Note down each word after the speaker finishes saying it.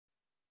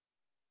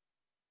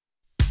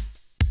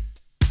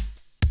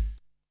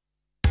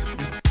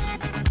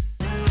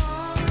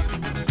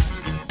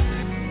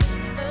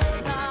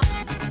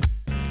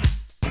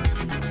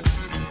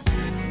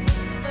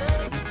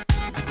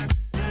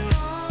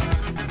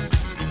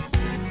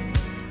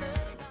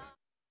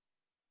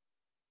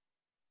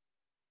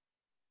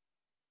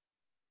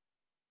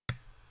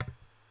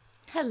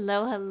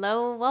Hello,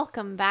 hello.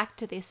 Welcome back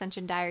to the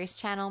Ascension Diaries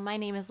channel. My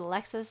name is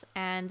Alexis,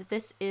 and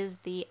this is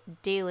the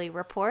daily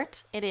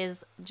report. It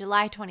is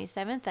July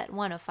 27th at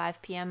 1:05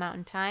 p.m.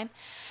 Mountain Time.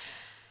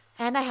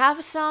 And I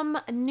have some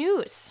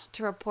news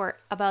to report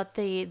about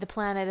the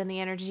planet and the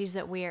energies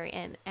that we are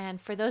in.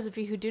 And for those of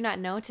you who do not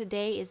know,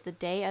 today is the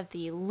day of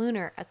the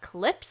lunar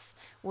eclipse,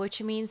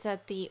 which means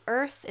that the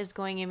Earth is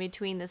going in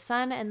between the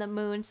sun and the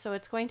moon, so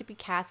it's going to be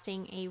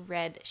casting a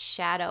red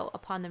shadow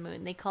upon the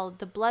moon. They call it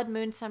the blood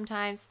moon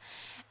sometimes,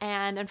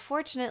 and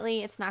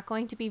unfortunately, it's not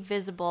going to be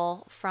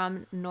visible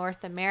from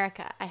North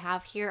America. I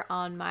have here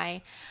on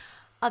my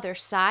other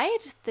side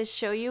to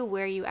show you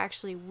where you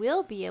actually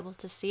will be able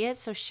to see it.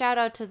 So shout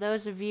out to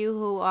those of you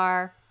who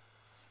are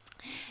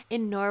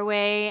in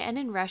Norway and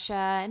in Russia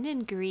and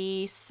in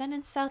Greece and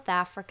in South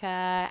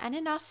Africa and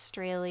in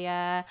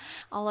Australia.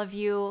 All of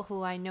you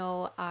who I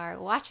know are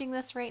watching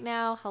this right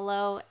now,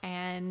 hello,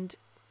 and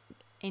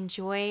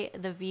enjoy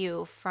the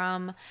view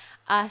from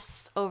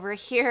us over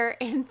here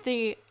in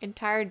the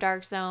entire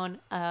dark zone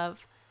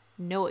of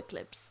no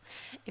eclipse.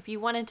 If you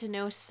wanted to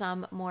know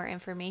some more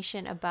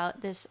information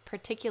about this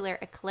particular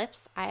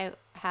eclipse, I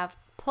have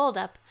pulled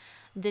up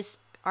this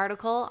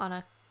article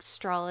on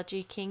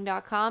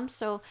astrologyking.com,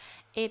 so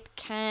it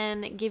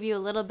can give you a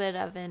little bit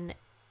of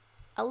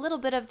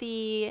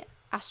the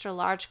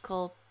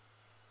astrological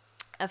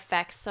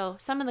effects. So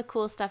some of the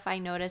cool stuff I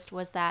noticed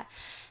was that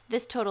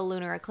this total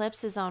lunar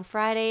eclipse is on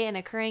Friday and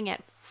occurring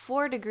at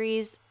 4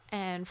 degrees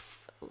and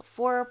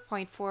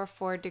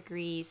 4.44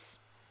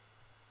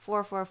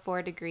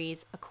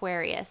 degrees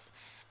Aquarius,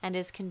 and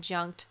is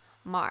conjunct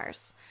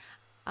Mars.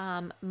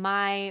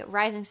 My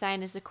rising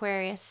sign is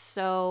Aquarius,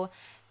 so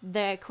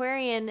the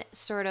Aquarian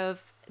sort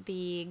of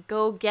the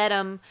go get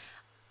 'em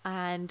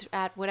and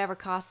at whatever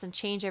cost and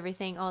change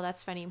everything. Oh,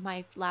 that's funny.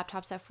 My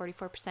laptop's at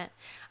 44%.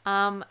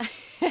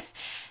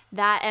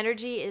 That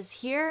energy is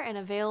here and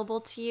available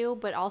to you,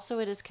 but also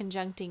it is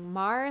conjuncting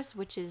Mars,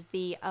 which is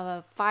the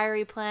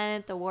fiery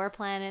planet, the war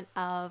planet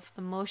of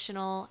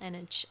emotional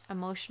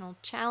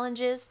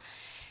challenges,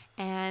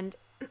 and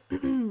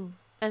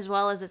as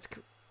well as its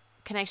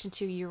connection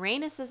to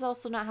Uranus is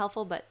also not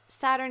helpful, but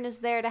Saturn is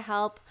there to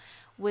help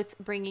with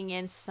bringing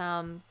in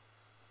some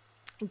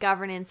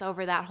governance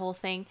over that whole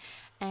thing.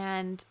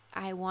 And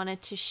I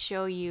wanted to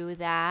show you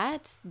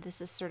that this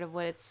is sort of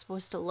what it's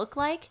supposed to look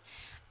like.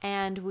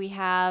 And we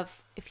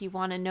have, if you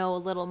want to know a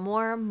little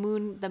more,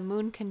 the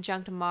moon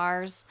conjunct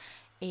Mars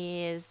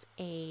is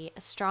a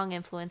strong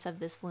influence of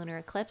this lunar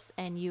eclipse,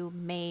 and you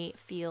may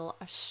feel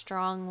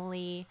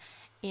strongly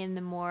in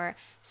the more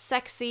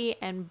sexy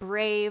and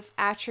brave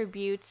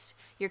attributes.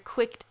 Your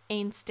quick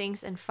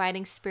instincts and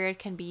fighting spirit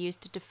can be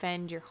used to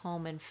defend your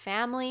home and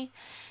family.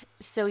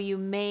 So you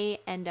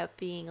may end up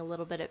being a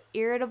little bit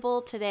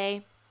irritable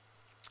today.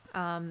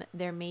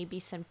 There may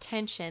be some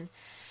tension,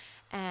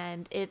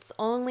 and it's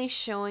only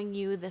showing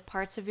you the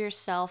parts of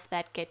yourself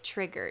that get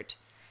triggered.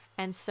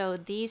 And so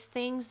these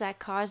things that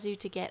cause you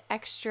to get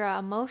extra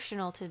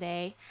emotional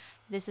today,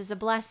 this is a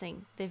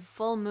blessing. The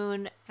full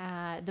moon,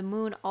 the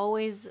moon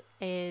always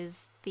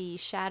is the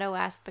shadow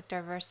aspect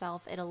of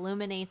ourself. It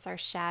illuminates our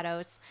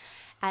shadows.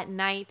 At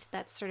night,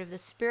 that's sort of the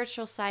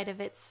spiritual side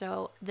of it.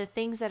 So the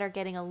things that are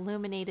getting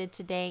illuminated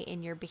today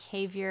in your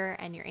behavior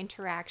and your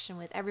interaction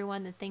with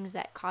everyone, the things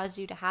that cause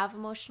you to have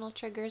emotional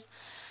triggers,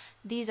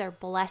 these are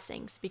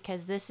blessings,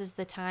 because this is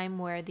the time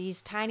where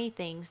these tiny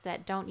things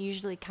that don't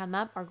usually come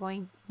up are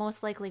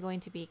most likely going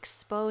to be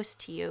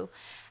exposed to you.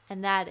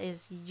 And that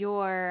is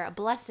your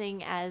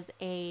blessing as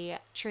a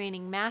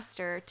training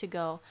master to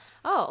go,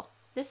 oh,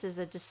 this is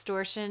a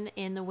distortion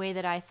in the way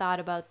that I thought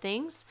about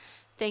things.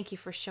 Thank you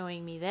for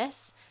showing me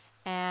this.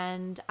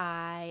 And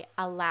I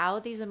allow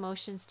these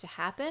emotions to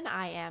happen.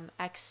 I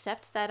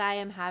accept that I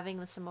am having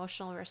this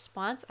emotional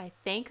response. I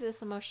thank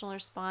this emotional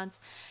response.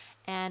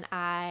 And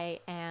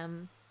I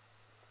am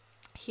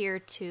here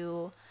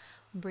to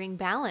bring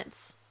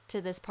balance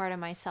to this part of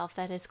myself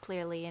that is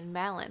clearly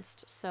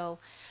imbalanced. So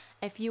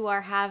if you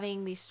are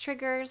having these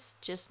triggers,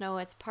 just know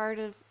it's part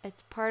of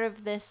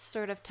this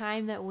sort of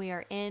time that we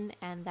are in,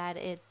 and that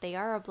they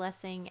are a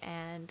blessing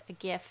and a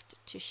gift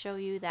to show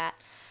you that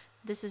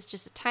this is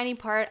just a tiny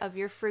part of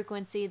your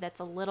frequency that's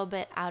a little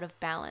bit out of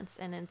balance.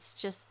 And this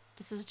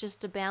is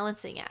just a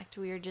balancing act.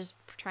 We are just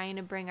trying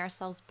to bring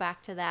ourselves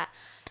back to that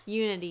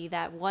unity,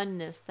 that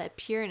oneness, that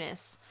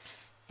pureness.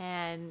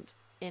 And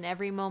in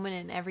every moment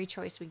and every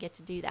choice, we get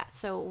to do that.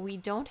 So we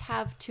don't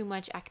have too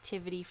much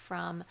activity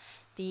from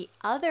the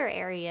other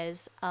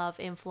areas of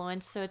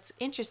influence. So it's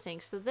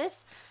interesting. So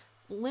this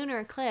lunar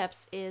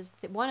eclipse is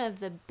one of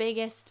the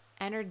biggest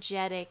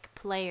energetic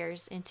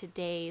players in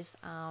today's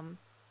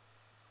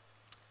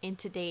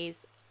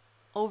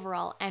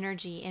overall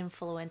energy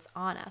influence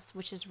on us,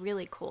 which is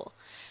really cool.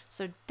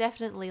 So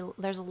definitely,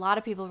 there's a lot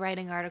of people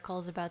writing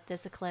articles about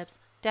this eclipse.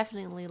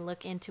 Definitely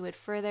look into it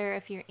further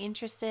if you're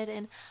interested,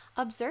 and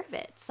observe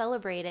it,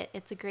 celebrate it.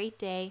 It's a great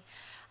day.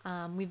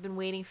 We've been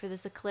waiting for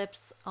this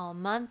eclipse all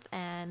month,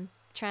 and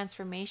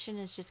transformation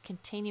is just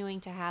continuing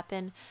to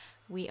happen.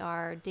 We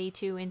are day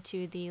 2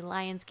 into the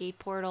Lion's Gate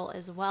portal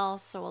as well,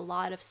 so a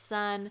lot of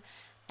sun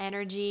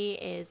energy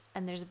is,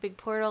 and there's a big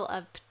portal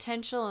of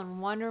potential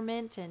and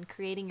wonderment, and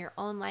creating your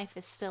own life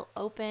is still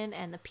open,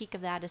 and the peak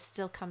of that is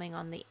still coming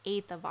on the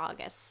 8th of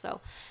August.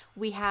 So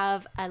we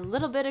have a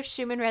little bit of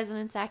Schumann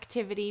resonance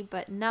activity,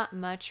 but not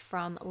much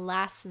from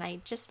last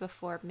night, just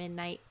before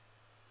midnight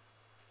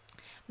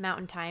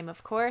Mountain Time,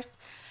 of course.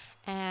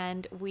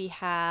 And we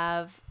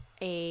have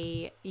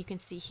you can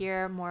see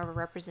here more of a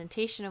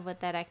representation of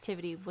what that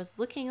activity was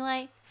looking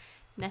like.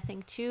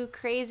 Nothing too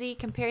crazy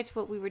compared to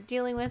what we were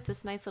dealing with,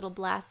 this nice little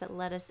blast that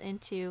led us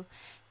into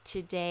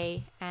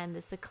today and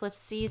this eclipse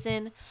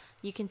season.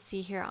 You can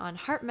see here on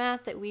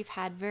HeartMath that we've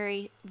had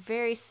very,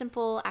 very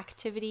simple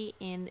activity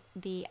in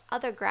the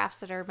other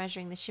graphs that are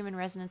measuring the Schumann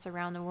resonance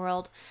around the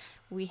world.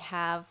 We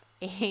have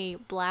a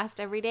blast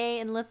every day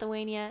in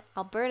Lithuania.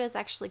 Alberta is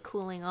actually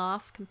cooling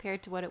off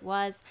compared to what it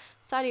was.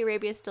 Saudi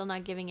Arabia is still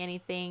not giving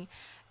anything.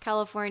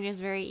 California is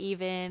very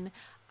even.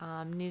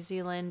 New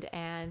Zealand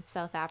and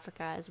South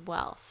Africa as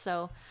well.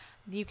 So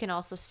you can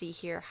also see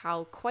here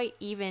how quite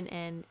even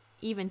and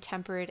even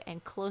tempered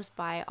and close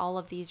by all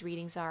of these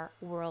readings are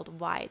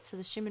worldwide. So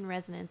the Schumann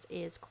resonance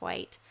is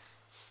quite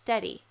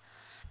steady,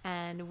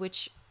 and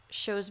which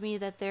shows me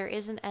that there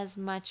isn't as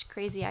much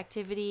crazy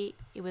activity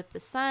with the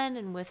sun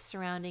and with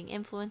surrounding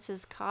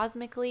influences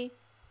cosmically,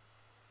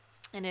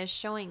 and is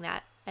showing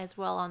that as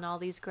well on all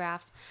these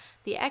graphs.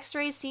 The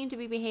X-rays seem to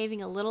be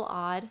behaving a little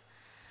odd,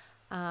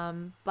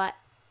 but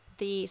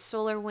the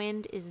solar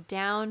wind is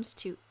down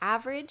to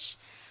average.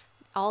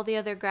 All the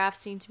other graphs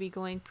seem to be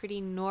going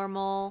pretty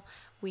normal.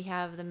 We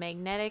have the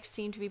magnetics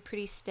seem to be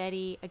pretty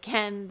steady.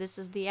 Again, this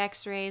is the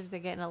X-rays. They're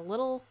getting a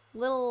little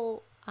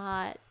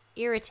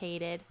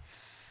irritated,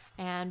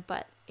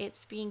 but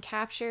it's being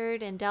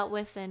captured and dealt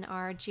with in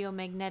our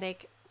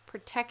geomagnetic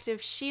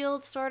protective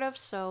shield, sort of.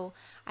 So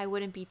I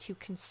wouldn't be too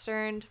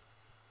concerned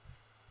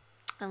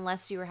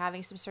unless you were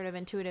having some sort of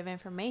intuitive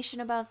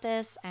information about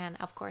this. And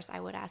of course, I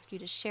would ask you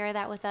to share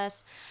that with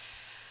us.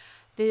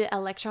 The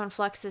electron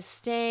flux is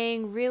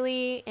staying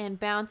really and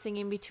bouncing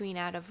in between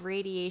out of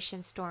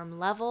radiation storm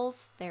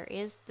levels. There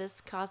is this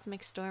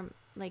cosmic storm,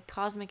 like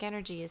cosmic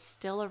energy is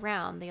still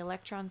around. The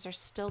electrons are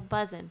still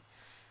buzzing.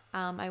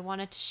 I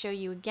wanted to show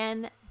you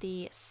again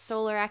the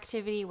solar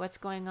activity, what's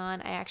going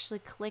on. I actually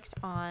clicked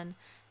on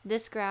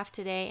this graph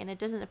today and it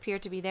doesn't appear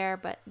to be there,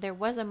 but there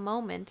was a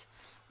moment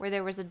where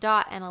there was a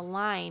dot and a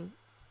line,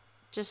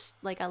 just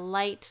like a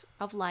light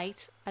of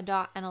light, a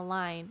dot and a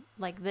line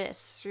like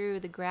this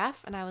through the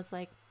graph. And I was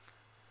like,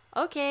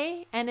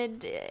 okay. And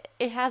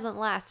it hasn't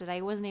lasted.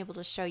 I wasn't able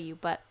to show you,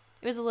 but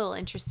it was a little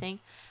interesting.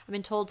 I've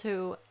been told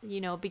to,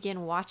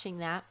 begin watching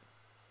that.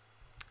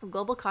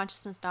 Global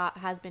consciousness dot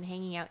has been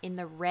hanging out in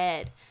the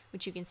red,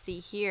 which you can see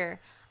here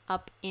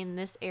up in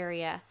this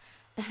area,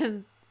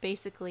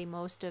 basically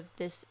most of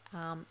this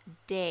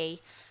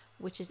day,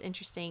 which is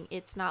interesting.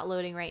 It's not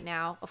loading right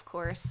now, of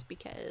course,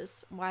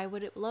 because why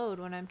would it load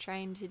when I'm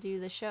trying to do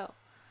the show?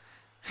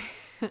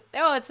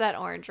 Oh, it's that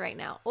orange right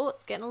now. Oh,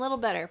 it's getting a little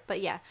better.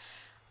 But yeah,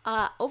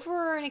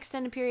 over an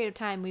extended period of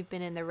time, we've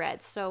been in the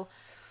red. So,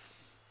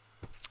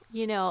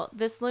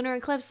 this lunar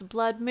eclipse,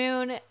 blood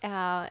moon,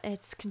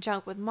 it's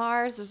conjunct with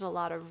Mars. There's a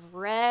lot of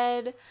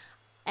red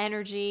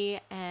energy,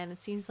 and it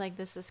seems like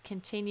this is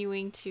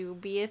continuing to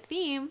be a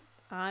theme.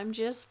 I'm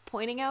just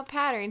pointing out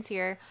patterns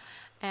here.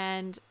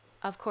 And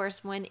of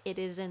course, when it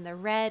is in the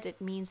red,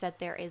 it means that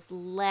there is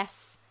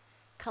less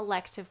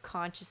collective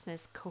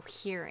consciousness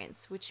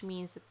coherence, which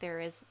means that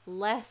there is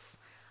less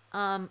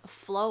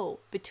flow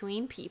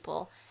between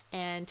people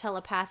and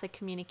telepathic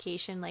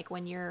communication, like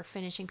when you're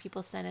finishing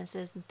people's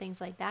sentences and things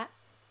like that,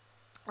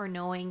 or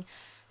knowing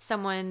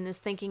someone is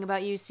thinking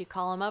about you, so you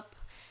call them up,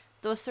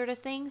 those sort of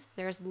things.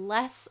 There's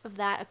less of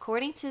that,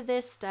 according to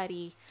this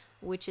study,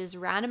 which is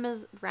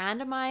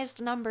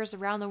randomized numbers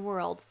around the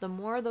world. The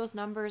more those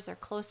numbers are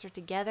closer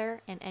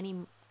together,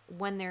 and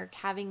when they're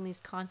having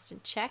these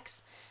constant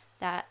checks,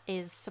 that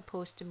is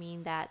supposed to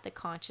mean that the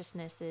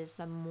consciousness is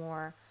the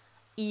more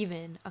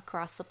even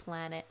across the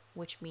planet,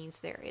 which means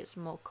there is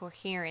more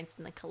coherence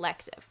in the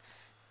collective,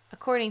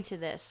 according to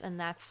this. And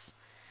that's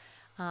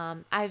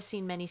I've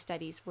seen many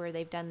studies where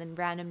they've done the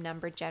random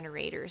number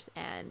generators,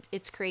 and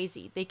it's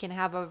crazy. They can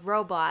have a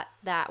robot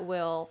that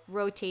will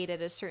rotate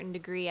at a certain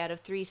degree out of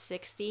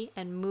 360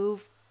 and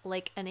move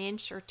like an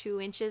inch or 2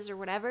 inches or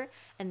whatever,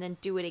 and then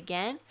do it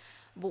again.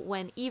 But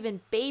when even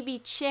baby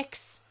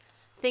chicks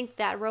think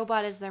that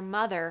robot is their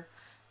mother,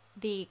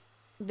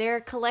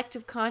 their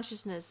collective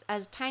consciousness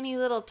as tiny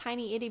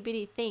itty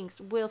bitty things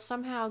will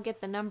somehow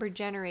get the number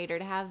generator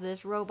to have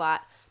this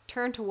robot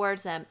turn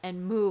towards them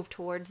and move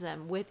towards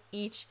them with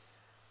each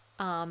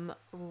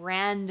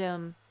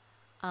random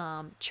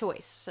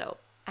choice. So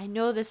I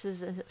know this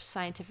is a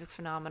scientific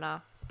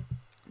phenomena,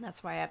 and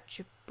that's why I've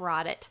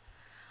brought it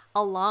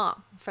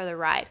along for the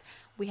ride.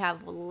 We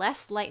have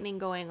less lightning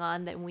going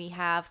on than we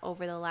have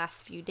over the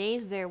last few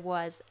days. There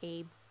was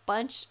a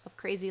bunch of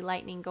crazy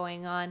lightning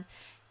going on,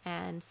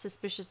 and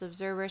Suspicious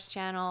Observers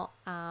channel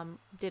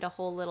did a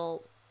whole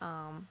little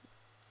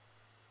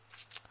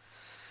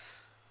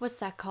what's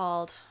that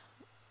called?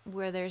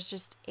 Where there's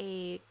just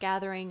a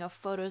gathering of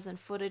photos and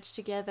footage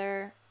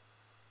together.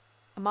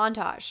 A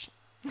montage.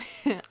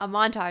 A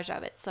montage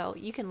of it. So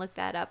you can look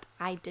that up.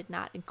 I did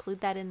not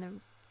include that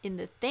in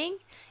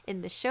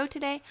the show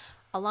today.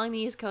 Along the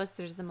East Coast,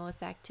 there's the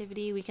most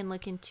activity. We can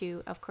look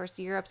into, of course,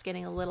 Europe's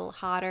getting a little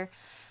hotter.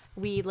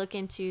 We look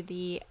into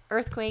the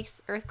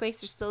earthquakes.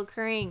 Earthquakes are still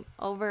occurring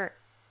over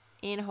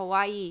in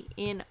Hawaii,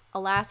 in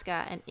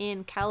Alaska, and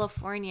in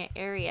California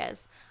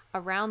areas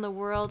around the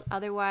world.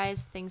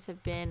 Otherwise, things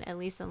have been, at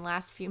least in the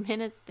last few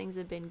minutes, things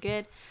have been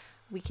good.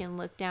 We can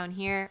look down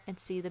here and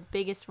see the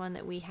biggest one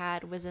that we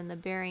had was in the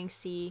Bering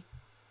Sea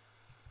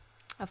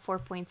of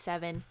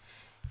 4.7,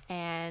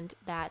 and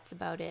that's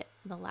about it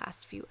in the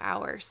last few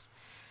hours.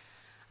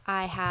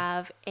 I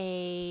have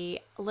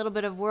a little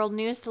bit of world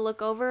news to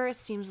look over. It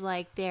seems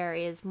like there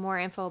is more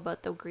info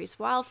about the Greece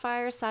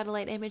wildfires,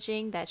 satellite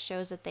imaging that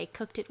shows that they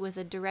cooked it with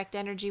a direct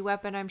energy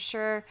weapon, I'm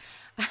sure,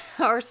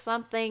 or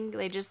something.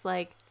 They just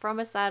like, from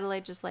a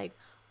satellite, just like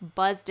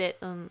buzzed it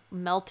and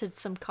melted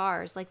some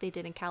cars like they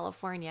did in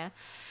California.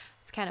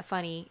 It's kind of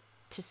funny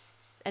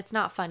it's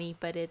not funny,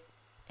 but it's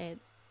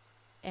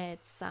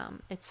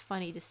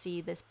funny to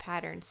see this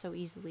pattern so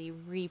easily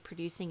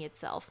reproducing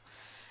itself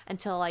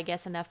until I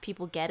guess enough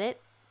people get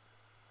it.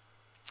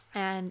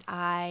 And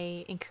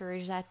I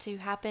encourage that to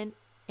happen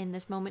in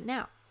this moment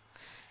now.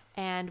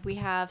 And we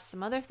have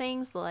some other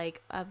things,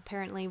 like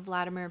apparently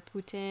Vladimir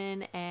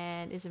Putin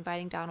and is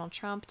inviting Donald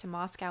Trump to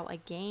Moscow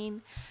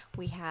again.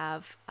 We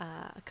have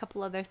a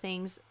couple other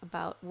things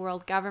about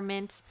world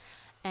government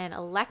and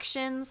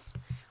elections,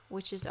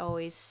 which is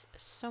always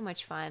so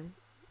much fun.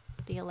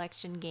 The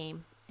election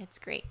game, it's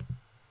great.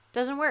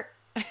 Doesn't work.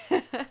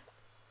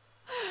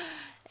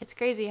 It's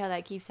crazy how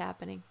that keeps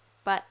happening,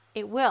 but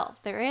it will.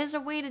 There is a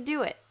way to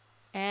do it,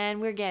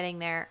 and we're getting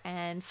there.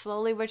 And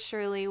slowly but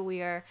surely,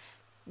 we are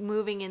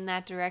moving in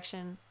that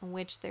direction in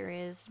which there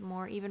is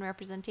more even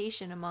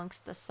representation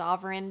amongst the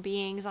sovereign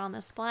beings on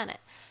this planet.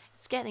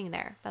 It's getting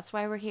there. That's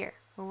why we're here.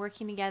 We're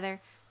working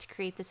together to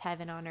create this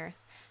heaven on earth.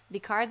 The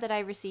card that I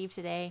received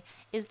today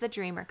is the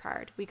Dreamer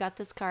card. We got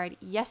this card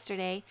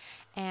yesterday,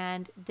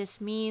 and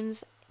this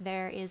means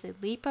there is a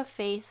leap of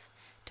faith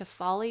to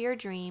follow your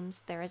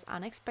dreams. There is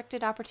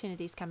unexpected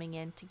opportunities coming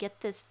in. To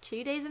get this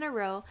 2 days in a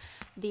row,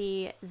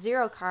 the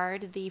 0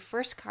 card, the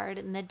first card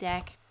in the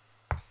deck,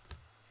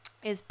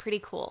 is pretty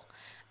cool.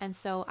 And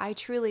so I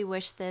truly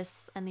wish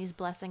this and these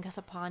blessings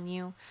upon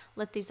you.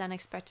 Let these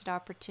unexpected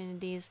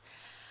opportunities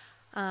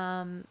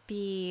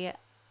be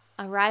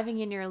arriving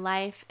in your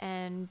life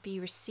and be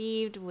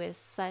received with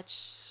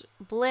such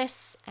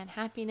bliss and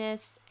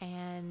happiness.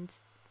 And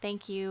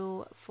thank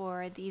you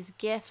for these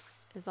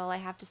gifts is all I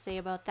have to say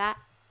about that.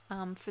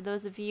 For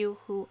those of you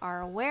who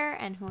are aware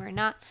and who are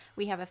not,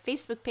 we have a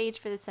Facebook page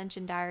for the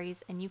Ascension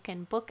Diaries, and you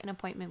can book an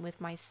appointment with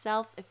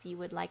myself if you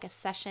would like a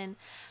session.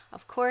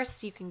 Of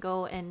course, you can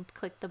go and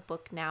click the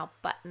Book Now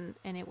button,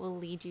 and it will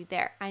lead you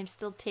there. I'm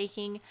still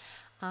taking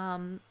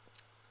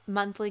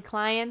monthly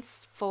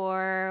clients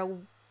for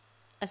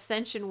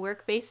Ascension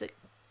work,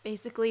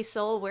 basically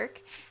soul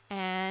work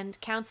and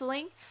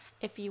counseling.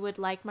 If you would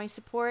like my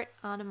support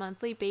on a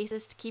monthly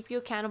basis to keep you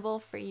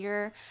accountable for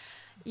your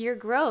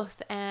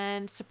growth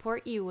and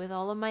support you with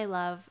all of my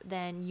love,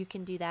 then you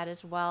can do that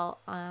as well.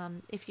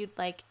 If you'd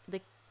like,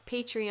 the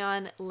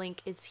Patreon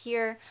link is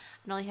here,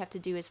 and all you have to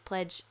do is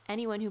pledge.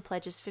 Anyone who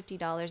pledges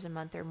 $50 a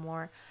month or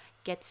more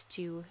gets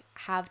to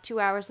have 2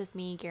 hours with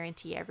me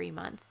guarantee every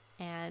month.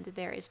 And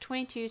there is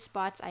 22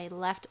 spots I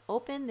left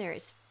open. There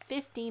is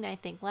 15 I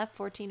think left,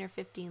 14 or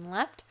 15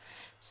 left.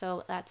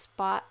 So that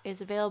spot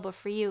is available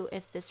for you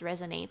if this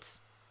resonates.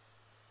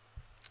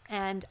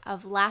 And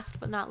of last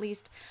but not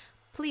least,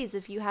 please,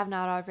 if you have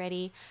not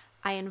already,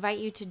 I invite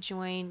you to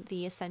join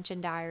the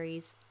Ascension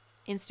Diaries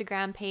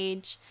Instagram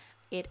page.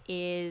 It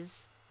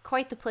is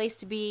quite the place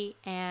to be.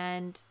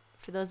 And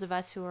for those of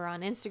us who are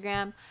on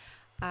Instagram,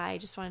 I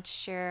just wanted to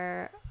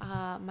share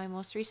my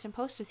most recent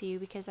post with you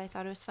because I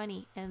thought it was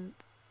funny. And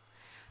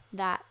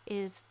that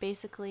is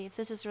basically, if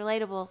this is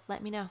relatable,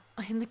 let me know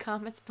in the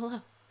comments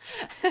below.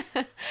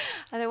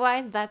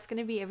 Otherwise, that's going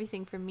to be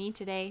everything from me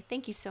today.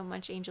 Thank you so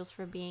much, angels,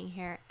 for being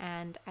here,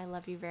 and I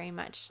love you very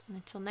much. And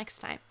until next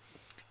time,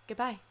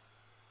 goodbye.